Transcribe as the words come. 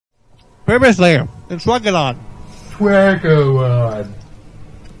Previously, in Swaggalon. Swaggalon.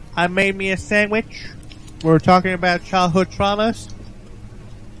 I made me a sandwich. We're talking about childhood traumas.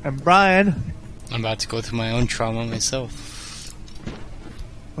 And Brian... I'm about to go through my own trauma myself.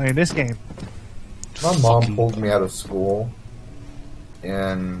 Playing this game. My mom pulled me out of school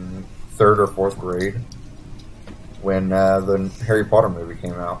in 3rd or 4th grade when the Harry Potter movie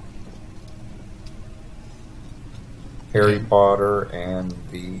came out. Harry Potter and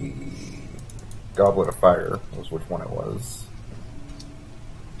the Goblet of Fire was which one it was.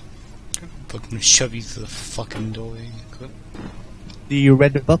 I'm gonna shove you through the fucking door. You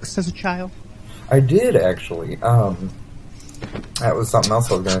read the books as a child? I did, actually. That was something else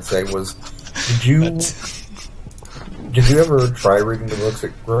I was gonna say was, did you ever try reading the books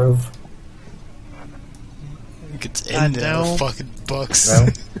at Grove? It's in there, no. fucking books. No?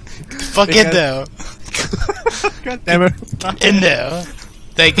 Fuck in there. God damn it. In there.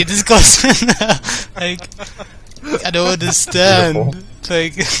 Like, it just goes in there. Like, I don't understand. Beautiful.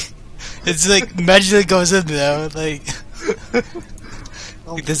 Like, it's like, imagine it goes in there. Like,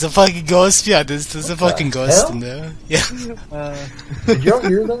 there's a fucking ghost. Yeah, there's a fucking ghost hell? in there. Yeah. Did y'all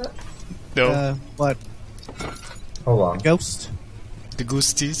hear that? No. What? Hold on. Ghost? The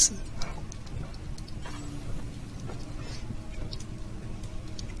ghosties.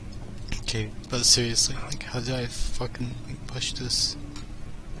 Okay, but seriously, like, how do I fucking push this?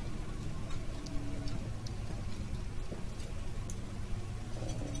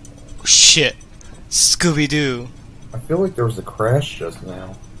 Oh, shit! Scooby-Doo! I feel like there was a crash just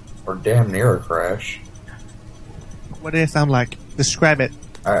now. Or damn near a crash. What did it sound like? Describe it.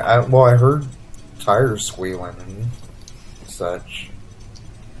 I heard tires squealing and such.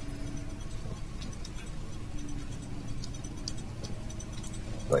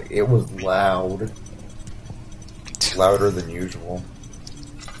 Like, it was loud. Louder than usual.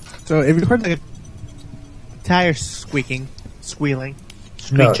 So if you heard like a tire squealing,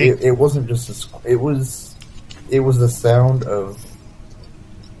 No, screeching. it wasn't just it was the sound of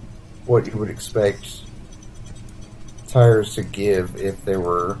what you would expect tires to give if they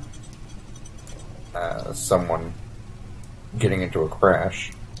were someone getting into a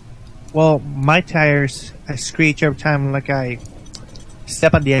crash. Well, my tires, I screech every time like I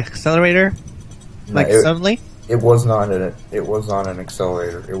step on the accelerator. No, Like suddenly. It was not an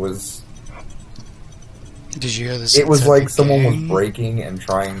accelerator. It was. Did you hear this? It was like someone was game? braking and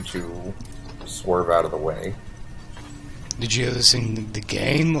trying to swerve out of the way. Did you hear this in the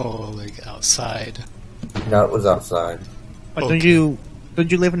game or like outside? No, it was outside. But Okay.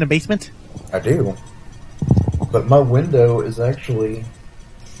 don't you live in the basement? I do. But my window is actually...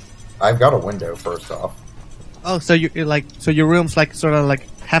 I've got a window, first off. Oh, so you're like, so your room's like sort of like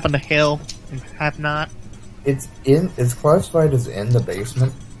half on the hill and half not. It's classified as in the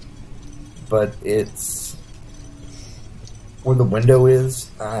basement, but it's where the window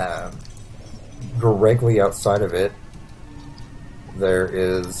is, directly outside of it, there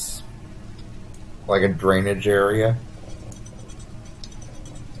is like a drainage area.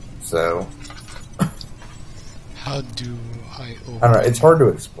 So How do I open? I don't know, it's hard to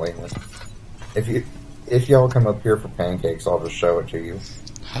explain it. If y'all come up here for pancakes, I'll just show it to you.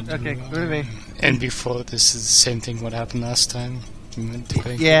 How do Okay, I- moving. And before this is the same thing what happened last time? You went to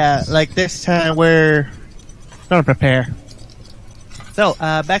pancakes? Yeah, like this time we're gonna prepare. So,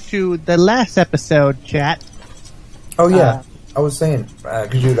 back to the last episode, chat. Oh yeah, I was saying,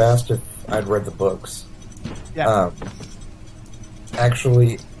 because you'd asked if I'd read the books. Yeah.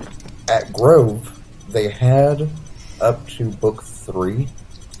 Actually, at Grove, they had up to book 3,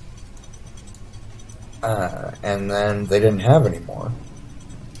 and then they didn't have any more.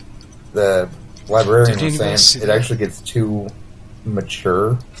 The librarian Did was anybody see saying it that? actually gets too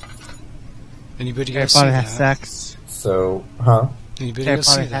mature. Anybody Harry else see Potter that? has sex. So, Anybody Harry else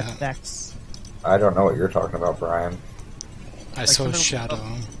see Potter that? has sex. I don't know what you're talking about, Brian. I saw a something- shadow.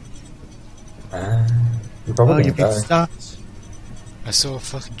 You're Oh, probably you gonna get die. stuffed. I saw a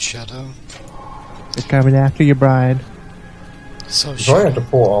fucking shadow. They're coming after you, Brian. I saw a You probably have shadow.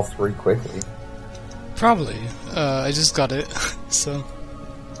 to pull all 3 quickly. Probably. I just got it. So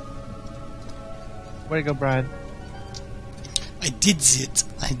Way to go, Brian. I did it.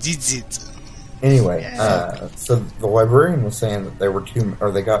 I did it. Anyway, Yeah. so the librarian was saying that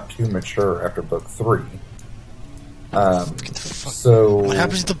they got too mature after book 3. Get the fuck. So What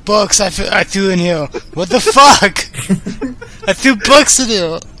happened to the books I threw in here? What the fuck? I threw books in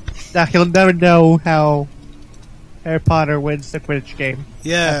here. Now he'll never know how Harry Potter wins the Quidditch game.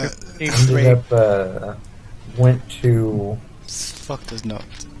 Yeah. Game ended 3. up went to. Fuck does not.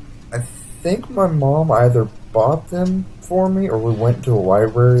 I think my mom either bought them for me, or we went to a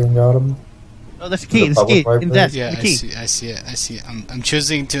library and got them. Oh, that's the key. That's the key. In desk. Yeah, the I key. see it. I'm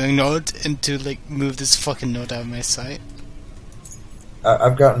choosing to ignore it and to like move this fucking note out of my sight.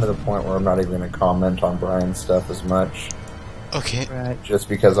 I've gotten to the point where I'm not even going to comment on Brian's stuff as much. Okay. Right. Just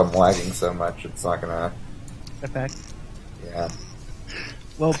because I'm lagging so much, it's not going to... Effect. Yeah.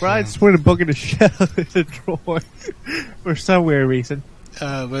 Well, Brian's put a book in a shelf in a drawer for some weird reason.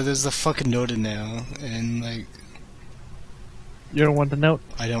 But there's a fucking note in there, and like, You don't want the note?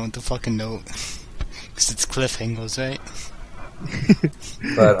 I don't want the fucking note. Because it's cliffhangers, right?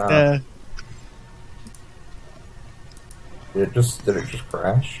 But, did it just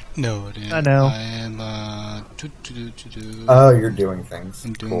crash? No, it didn't. I know. I am, Oh, you're doing things.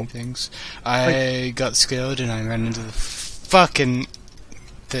 I'm doing Cool. things. I got scared and I ran into the fucking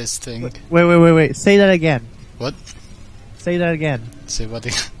this thing. Wait. Say that again. What? Say that again. Say what?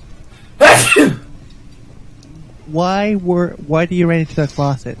 Why do you run into the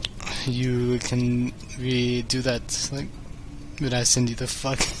closet? You can redo that, like, when I send you the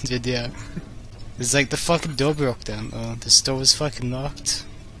fucking video. It's like the fucking door broke down. The door was fucking locked.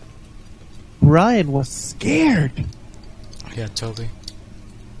 Brian was scared. Yeah, totally.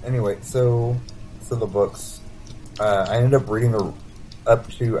 Anyway, so the books. I ended up reading up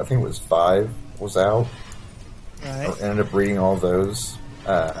to, I think it was 5 was out. Right. I ended up reading all those.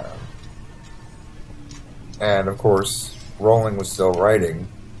 And of course, Rowling was still writing.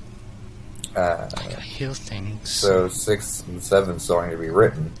 I hear things. So 6 and 7 still need to be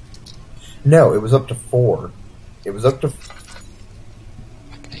written. No, it was up to 4. It was up to...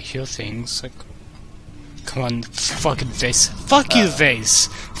 I hear things. Like, come on, fucking Vase. Fuck you, Vase.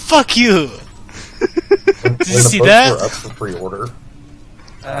 Fuck you. When Did you the see books that? were up for pre-order.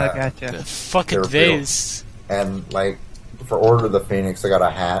 Gotcha. The fucking They're real. Vase. And, like, for Order of the Phoenix, I got a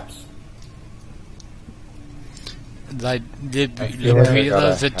hat. Like, did I feel like I we got a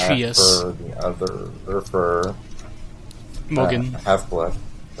love the hat Trias? for the other... Or for... Morgan. Half-Blood.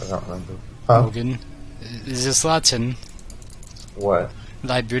 I don't remember. Huh? Morgan. Is this Latin? What?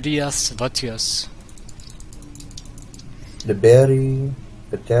 Liberias Vatias. Liberi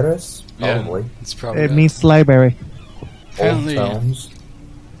Veteris? Probably. Yeah, it's probably It that. means library. Apparently, Old Tones.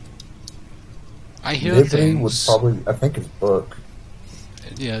 I hear Liberty would things. probably... I think it's book.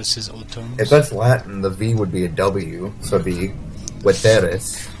 Yeah, this is old tones. If that's Latin, the V would be a W. So it'd be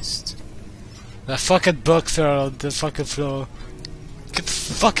Veteris. That fucking book fell on the fucking floor. Get the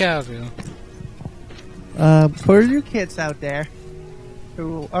fuck out of here. For you kids out there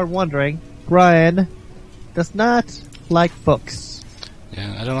who are wondering, Brian does not like books.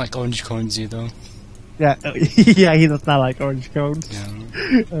 Yeah, I don't like orange cones either. Yeah, yeah, he does not like orange cones. Yeah.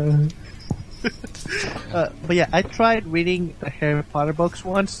 But yeah, I tried reading the Harry Potter books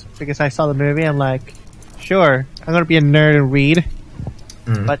once because I saw the movie. I'm like, sure, I'm gonna be a nerd and read.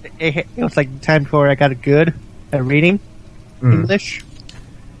 Mm. But it was like the time before I got good at reading English,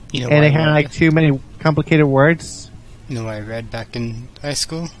 You know and what it had I read? like too many complicated words. You know what I read back in high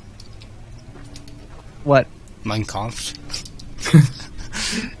school? What? Mein Kampf.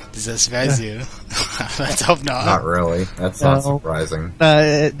 Does that surprise you? Let's hope not. Not really. That's not No. surprising.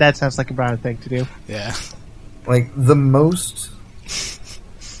 That sounds like a Brian thing to do. Yeah. Like, the most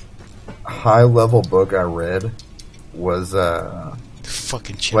high-level book I read was,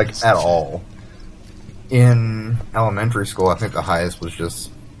 Fucking chills. like, at all. In elementary school, I think the highest was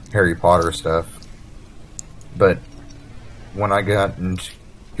just Harry Potter stuff. But when I got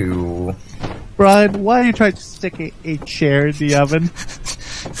into... Brian, why are you trying to stick a chair in the oven?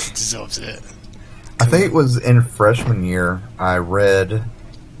 Deserves it. I think it was in freshman year, I read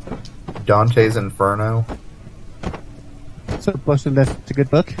Dante's Inferno. So, Buster, that's a good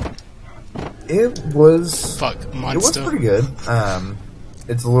book. It was... Fuck, It was monster. pretty good.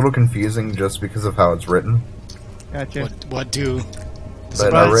 It's a little confusing just because of how it's written. Gotcha. What do?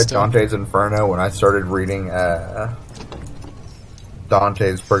 But I read Monster. Dante's Inferno when I started reading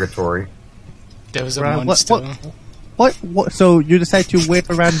Dante's Purgatory. There was a Brian, monster. What? So you decide to whip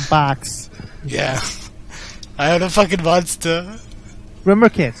around the box. Yeah. I had a fucking monster. Remember,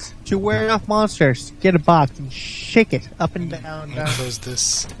 kids, to wear off monsters, get a box and shake it up and down, Close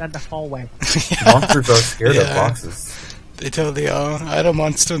this. down the hallway. Monsters are scared of Yeah. boxes. They totally are. I had a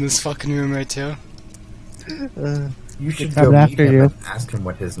monster in this fucking room right here. You should coming go meet after him you. and ask him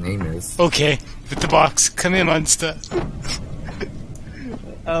what his name is. Okay, with the box. Come here, monster.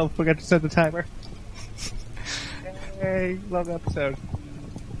 Oh, forgot to set the timer. Hey, long episode.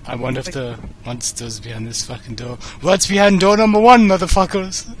 I wonder if the monster's behind this fucking door. What's behind door number 1,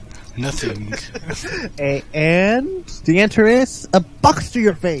 motherfuckers? Nothing. And the answer is a box to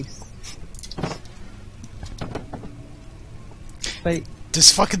your face. Wait.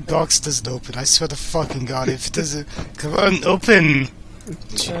 This fucking box doesn't open. I swear to fucking god, if it doesn't... Come on, open!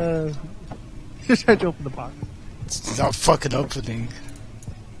 Just tried to open the box. It's not fucking opening.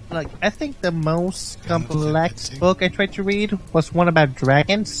 Like, I think the most complex book I tried to read was one about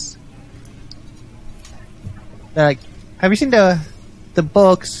dragons. Like, have you seen the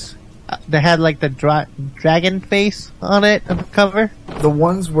books that had like the dragon face on it on the cover? The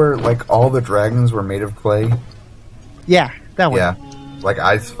ones where like all the dragons were made of clay. Yeah, that one. Yeah, like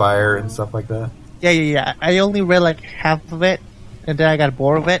ice fire and stuff like that. Yeah. I only read like half of it, and then I got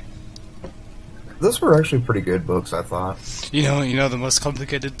bored of it. Those were actually pretty good books, I thought. You know the most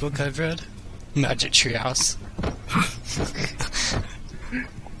complicated book I've read? Magic Treehouse.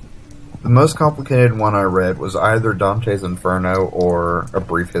 The most complicated one I read was either Dante's Inferno or A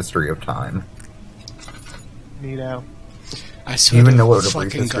Brief History of Time. Neato. I Do swear you even to know what A Brief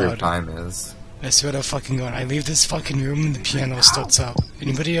fucking History god. of Time is? I swear to fucking god. I leave this fucking room and the piano starts up.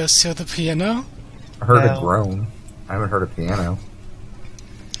 Anybody else hear the piano? I heard No. a groan. I haven't heard a piano.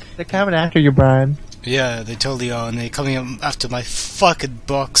 They're coming after you, Brian. Yeah, they totally are, and they're coming up after my fucking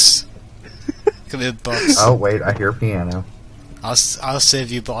box. Come here, box. Oh wait, I hear piano. I'll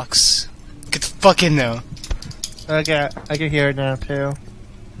save you, box. Get the fuck in there. Okay, I can hear it now too.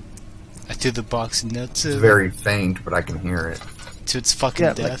 I threw the box in there too. It's very faint, but I can hear it. To its fucking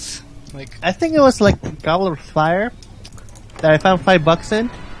Yeah, death. Like, I think it was like Goblet of Fire that I found $5 in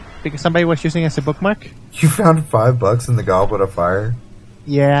because somebody was using it as a bookmark. You found $5 in the Goblet of Fire?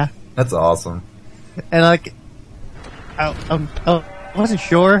 Yeah, That's awesome. and like, I wasn't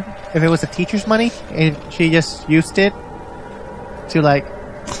sure if it was a teacher's money and she just used it to like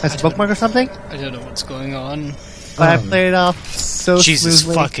as a bookmark or something. I don't know what's going on. But I played it off so Jesus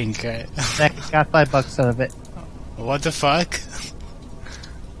smoothly fucking Christ. that I got $5 out of it. What the fuck?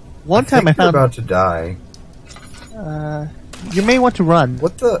 One time I think you're found. about to die. You may want to run.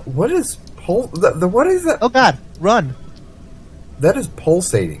 What is what is that? Oh God, run! That is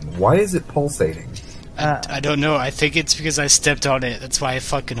pulsating. Why is it pulsating? I don't know. I think it's because I stepped on it. That's why I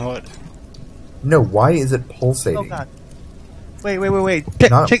fucking hurt. No, why is it pulsating? Oh God! Wait!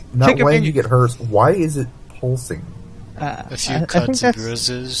 Not check when your menu. you get hurt. Why is it pulsing? A few I think cuts and that's-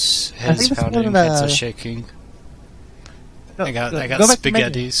 bruises, I heads think that's one pounding, of the- heads are shaking. Go- I got go back to menu.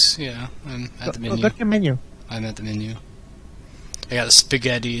 spaghettis. Yeah, I'm at the Go menu. to your menu. I'm at the menu. I got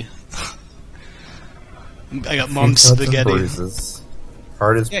spaghetti. I got mom's Cuts and spaghetti. bruises.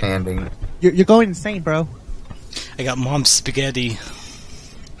 Heart is Yeah. panting. You're going insane, bro. I got mom's spaghetti.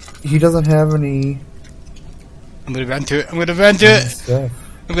 He doesn't have any I'm gonna run through it. I'm gonna run through it. stuff.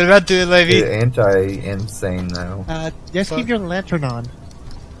 I'm gonna run through it, Levy. Anti-insane though. Just Fuck. keep your lantern on.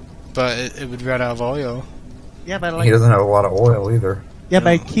 But it would run out of oil. Yeah, but He like, doesn't have a lot of oil either. but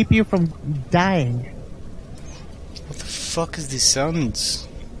I keep you from dying. What the fuck is these sounds?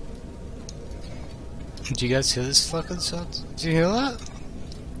 Did you guys hear this fucking sound? Did you hear that?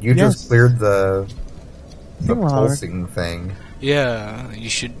 You Yes. just cleared the Sing louder. pulsing thing. Yeah, you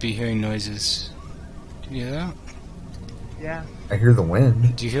should be hearing noises. Did you hear that? Yeah, I hear the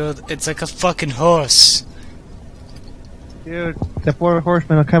wind. Do you hear? It's like a fucking horse. dude, the 4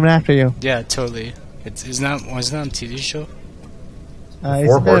 horsemen are coming after you. Yeah, totally. Wasn't that on a TV show? Four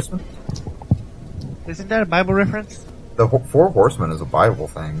Isn't horsemen. isn't that a Bible reference? The Four Horsemen is a Bible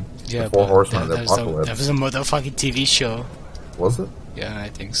thing. Yeah, the Four but Horsemen of the that Apocalypse. was a motherfucking TV show. Was it? Yeah, I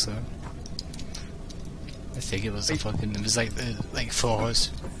think so. I think it was a fucking. It was like 4 horse.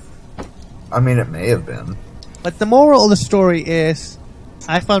 I mean, it may have been. But the moral of the story is,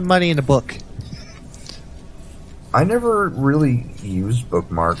 I found money in a book. I never really used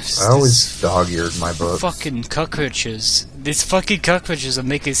bookmarks. I always dog-eared my books. Fucking cockroaches. These fucking cockroaches are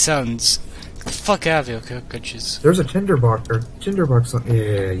making sounds. Get the fuck out of here, cockroaches. There's a tinderbox.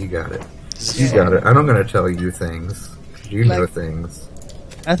 Yeah, you got it. This is You fucking- got it. I'm not going to tell you things. You know Like- things.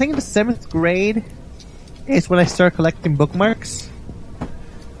 I think in the 7th grade is when I started collecting bookmarks.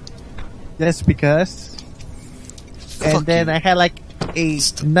 Just because. And then I had like a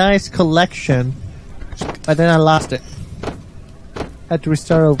nice collection, but then I lost it. Had to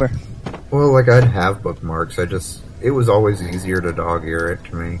restart over. Well, like, I'd have bookmarks. It was always easier to dog-ear it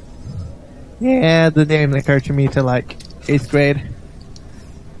to me. Yeah, that didn't occur to me till like 8th grade.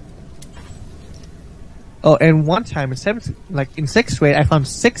 Oh, and one time in 6th grade, I found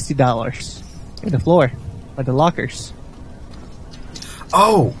 $60 in the floor by the lockers.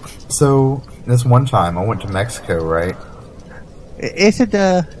 Oh! So, this one time, I went to Mexico, right? Is it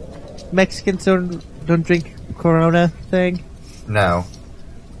the Mexicans don't drink Corona thing? No.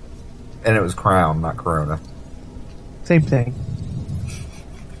 And it was Crown, not Corona. Same thing.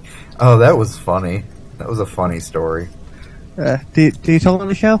 Oh, that was funny. That was a funny story. Do you tell on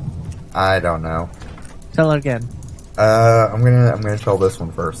the show? I don't know. Tell it again. I'm gonna tell this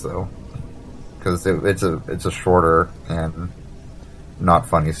one first though, because it's a shorter and not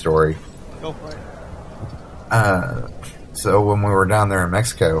funny story. Go for it. So when we were down there in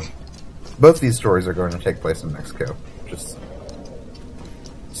Mexico, both these stories are going to take place in Mexico, just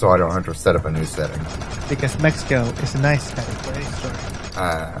so I don't have to set up a new setting. Because Mexico is a nice setting for any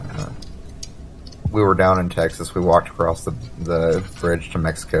story. We were down in Texas. We walked across the bridge to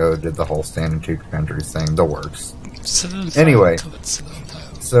Mexico, did the whole stand in two countries thing, the works. Anyway,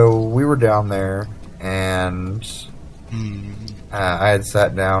 so we were down there, and I had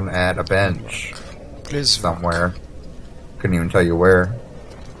sat down at a bench somewhere. Couldn't even tell you where.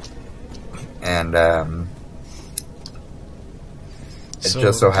 And it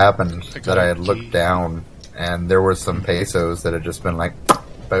just so happened that I had looked down, and there was some pesos that had just been like,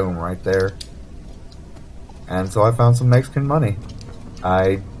 boom, right there. And so I found some Mexican money.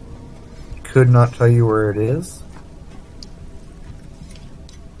 I could not tell you where it is.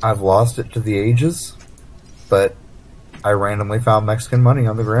 I've lost it to the ages, but I randomly found Mexican money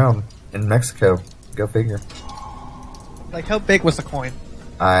on the ground in Mexico. Go figure. Like, how big was the coin?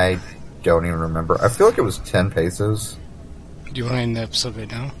 I don't even remember. I feel like it was 10 pesos. Do you want to end the episode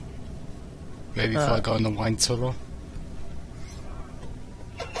right now? Maybe if I go on the wine solo?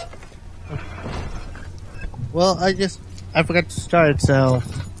 Well, I forgot to start, so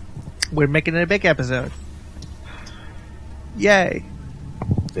we're making it a big episode. Yay.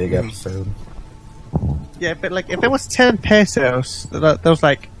 Big episode. Yeah, but like, if it was 10 pesos, that was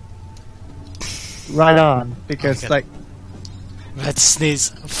like, right on, because like... Let's sneeze.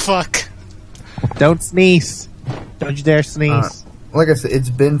 Fuck. Don't sneeze. Don't you dare sneeze. Like I said, it's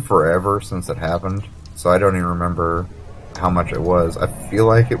been forever since it happened, so I don't even remember how much it was. I feel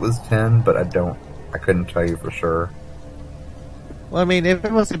like it was 10, but I couldn't tell you for sure. Well, I mean, if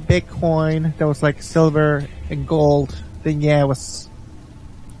it was a big coin that was like silver and gold, then yeah, it was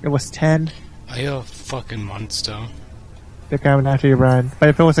 10. Are you a fucking monster? They're coming after you, Brian. But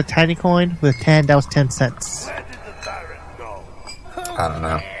if it was a tiny coin with 10, that was 10 cents. I don't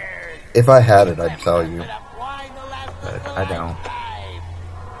know. If I had it, I'd tell you. But I don't.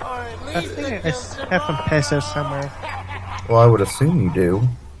 I think I have some pesos somewhere. Well, I would assume you do.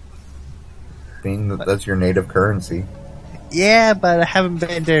 Being that that's your native currency. Yeah, but I haven't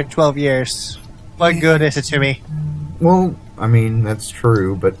been there in 12 years. What good is it to me? Well, I mean, that's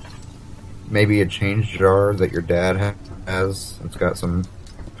true, but maybe a change jar that your dad has. It's got some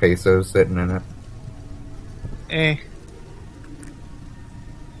pesos sitting in it. Eh.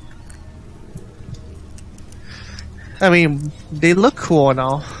 I mean, they look cool and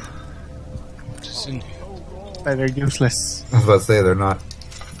all, Just in but they're useless. I was about to say they're not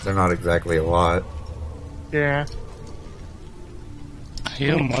exactly a lot. Yeah. I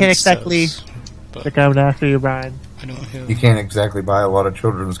hear Can't exactly. but They're coming after you, Brian. I don't hear. You can't exactly buy a lot of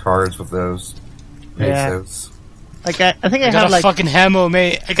children's cards with those Yeah. pesos. Like I think I got have a like fucking hammer,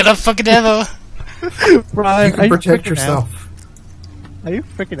 mate. I got a fucking hammer. Brian. You can protect yourself. Are you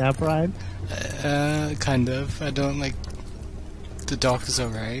freaking out, Brian? Kind of. I don't like. The dark is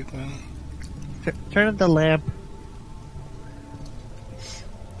alright. Well, Turn on the lamp.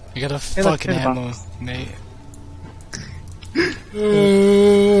 I got a Hey, look, fucking turn the hammer, box. mate.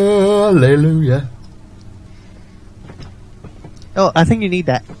 Hallelujah. Oh, I think you need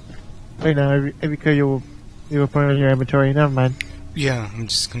that. Wait, no, because you were putting it in your inventory. Never mind. Yeah, I'm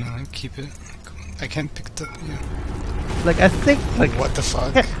just gonna keep it. I can't pick it up. Yeah. Like I think, like What the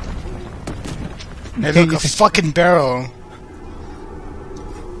fuck? Yeah. Hey, Okay, look, you a can- fucking barrel.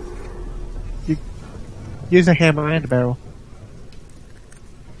 use a hammer and a barrel.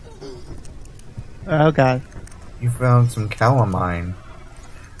 Oh god. You found some calamine.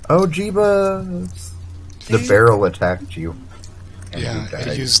 Oh, Jeebus! The barrel attacked you. And Yeah, you died.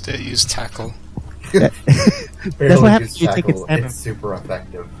 it used tackle. Barrel That's what happens used when you take tackle. its hammer. It's super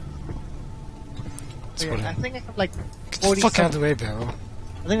effective. That's Okay, what I think I have like Get 40 the fuck out of something. the way, barrel.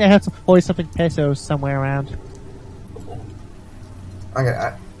 I think I have some 40 something pesos somewhere around.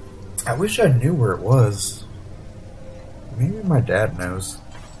 I wish I knew where it was. Maybe my dad knows.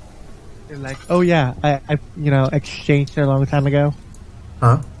 They're like, oh yeah, I exchanged it a long time ago.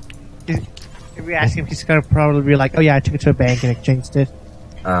 Huh? If we ask him, he's gonna probably be like, oh yeah, I took it to a bank and exchanged it.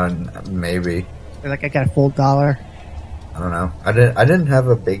 Maybe. They're like, I got a full $1. I don't know. I didn't have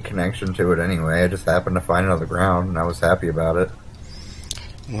a big connection to it anyway. I just happened to find it on the ground, and I was happy about it.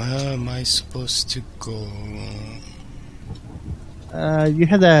 Where am I supposed to go? You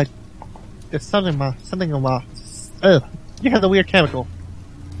had there's something about, you have the weird chemical.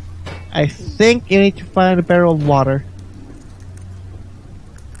 I think you need to find a barrel of water.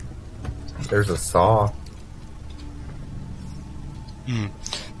 There's a saw.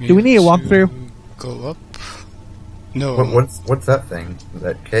 Do we need a walkthrough? Go up? No. What's that thing?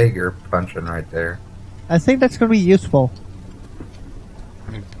 That keg you're punching right there? I think that's going to be useful.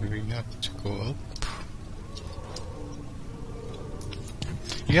 Maybe we have to go up.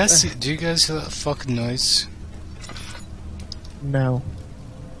 You guys do you guys hear that fucking noise? No.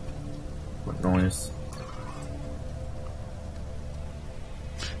 What noise?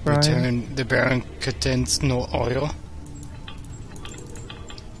 Brian? The Baron contains no oil.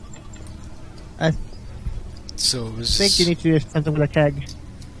 I So it was... think you need to do something with a keg.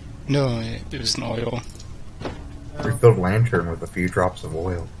 No, it was an oil. Refilled lantern with a few drops of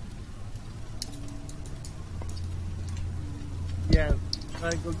oil. Yeah,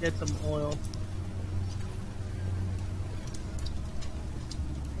 gotta go get some oil.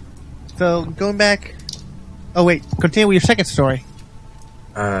 So, going back... Oh wait, continue with your second story.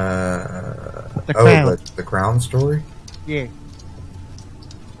 The crown. The crown story? Yeah.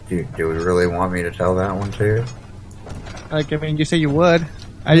 Do we really want me to tell that one too? Like, I mean, you said you would.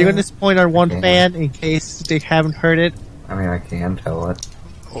 Are you going to disappoint our one fan in case they haven't heard it? I mean, I can tell it.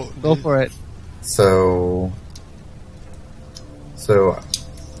 Go for it. So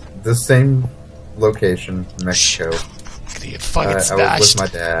this same location, Mexico. I was with my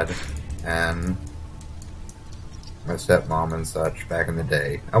dad and my stepmom and such back in the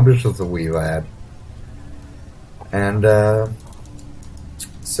day. I was just a wee lad, and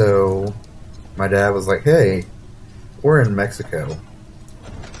so my dad was like, "Hey, we're in Mexico.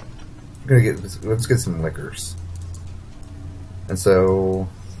 Let's get some liquors." And so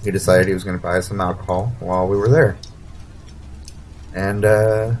he decided he was going to buy some alcohol while we were there. And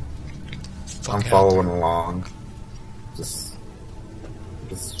I'm following along, just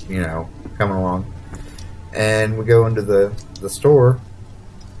coming along. And we go into the store,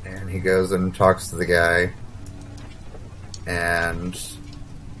 and he goes and talks to the guy, and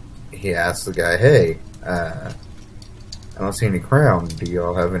he asks the guy, "Hey, I don't see any Crown. Do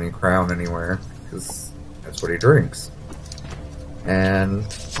y'all have any Crown anywhere? Because that's what he drinks." And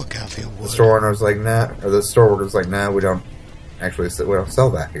the store owner was like, "Nah," or the store worker was like, "Nah, we don't sell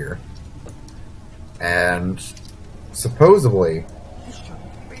that here." And supposedly,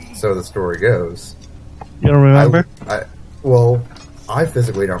 so the story goes. You don't remember? I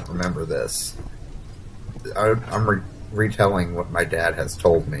physically don't remember this. I'm retelling what my dad has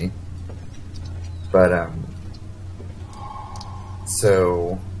told me. But,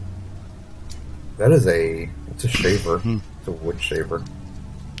 so, that is it's a shaver. It's a wood shaver.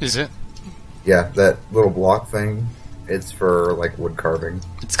 Is it? Yeah, that little block thing, it's for, like, wood carving.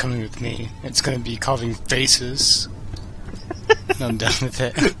 It's coming with me. It's gonna be carving faces. I'm done with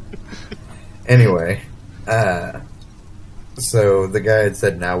it. Anyway, so the guy had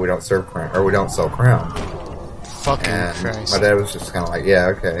said, "No, we don't serve Crown, or we don't sell Crown." Fucking and Christ. My dad was just kind of like,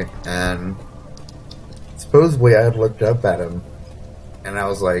 "Yeah, okay." And supposedly I had looked up at him, and I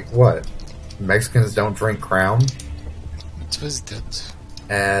was like, "What? Mexicans don't drink Crown?" What was that?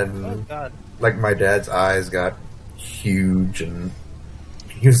 And like my dad's eyes got huge, and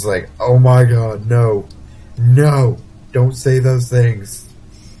he was like, "Oh my God, no, don't say those things."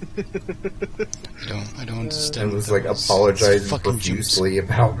 I don't understand. It was like apologizing profusely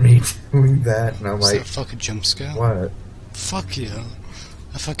about me doing that, and I'm like, "Is that a fucking jump scare?" What? Fuck you!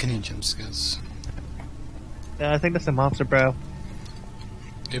 I fucking hate jump scares. Yeah, I think that's a monster, bro.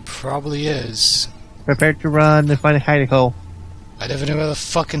 It probably is. Prepare to run and find a hiding hole. I never know where the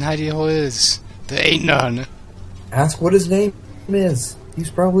fucking hidey hole is. There ain't none. Ask what his name is.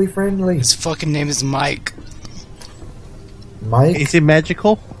 He's probably friendly. His fucking name is Mike. Mike? Is it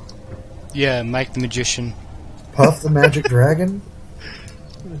magical? Yeah, Mike the Magician. Puff the Magic Dragon?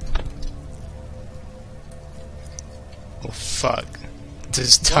 Oh fuck.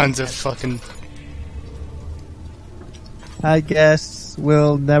 There's tons of fucking... I guess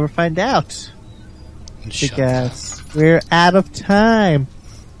we'll never find out. Shut Because we're out of time.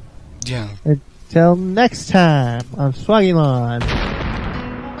 Yeah. Until next time on Swaggy Lawn.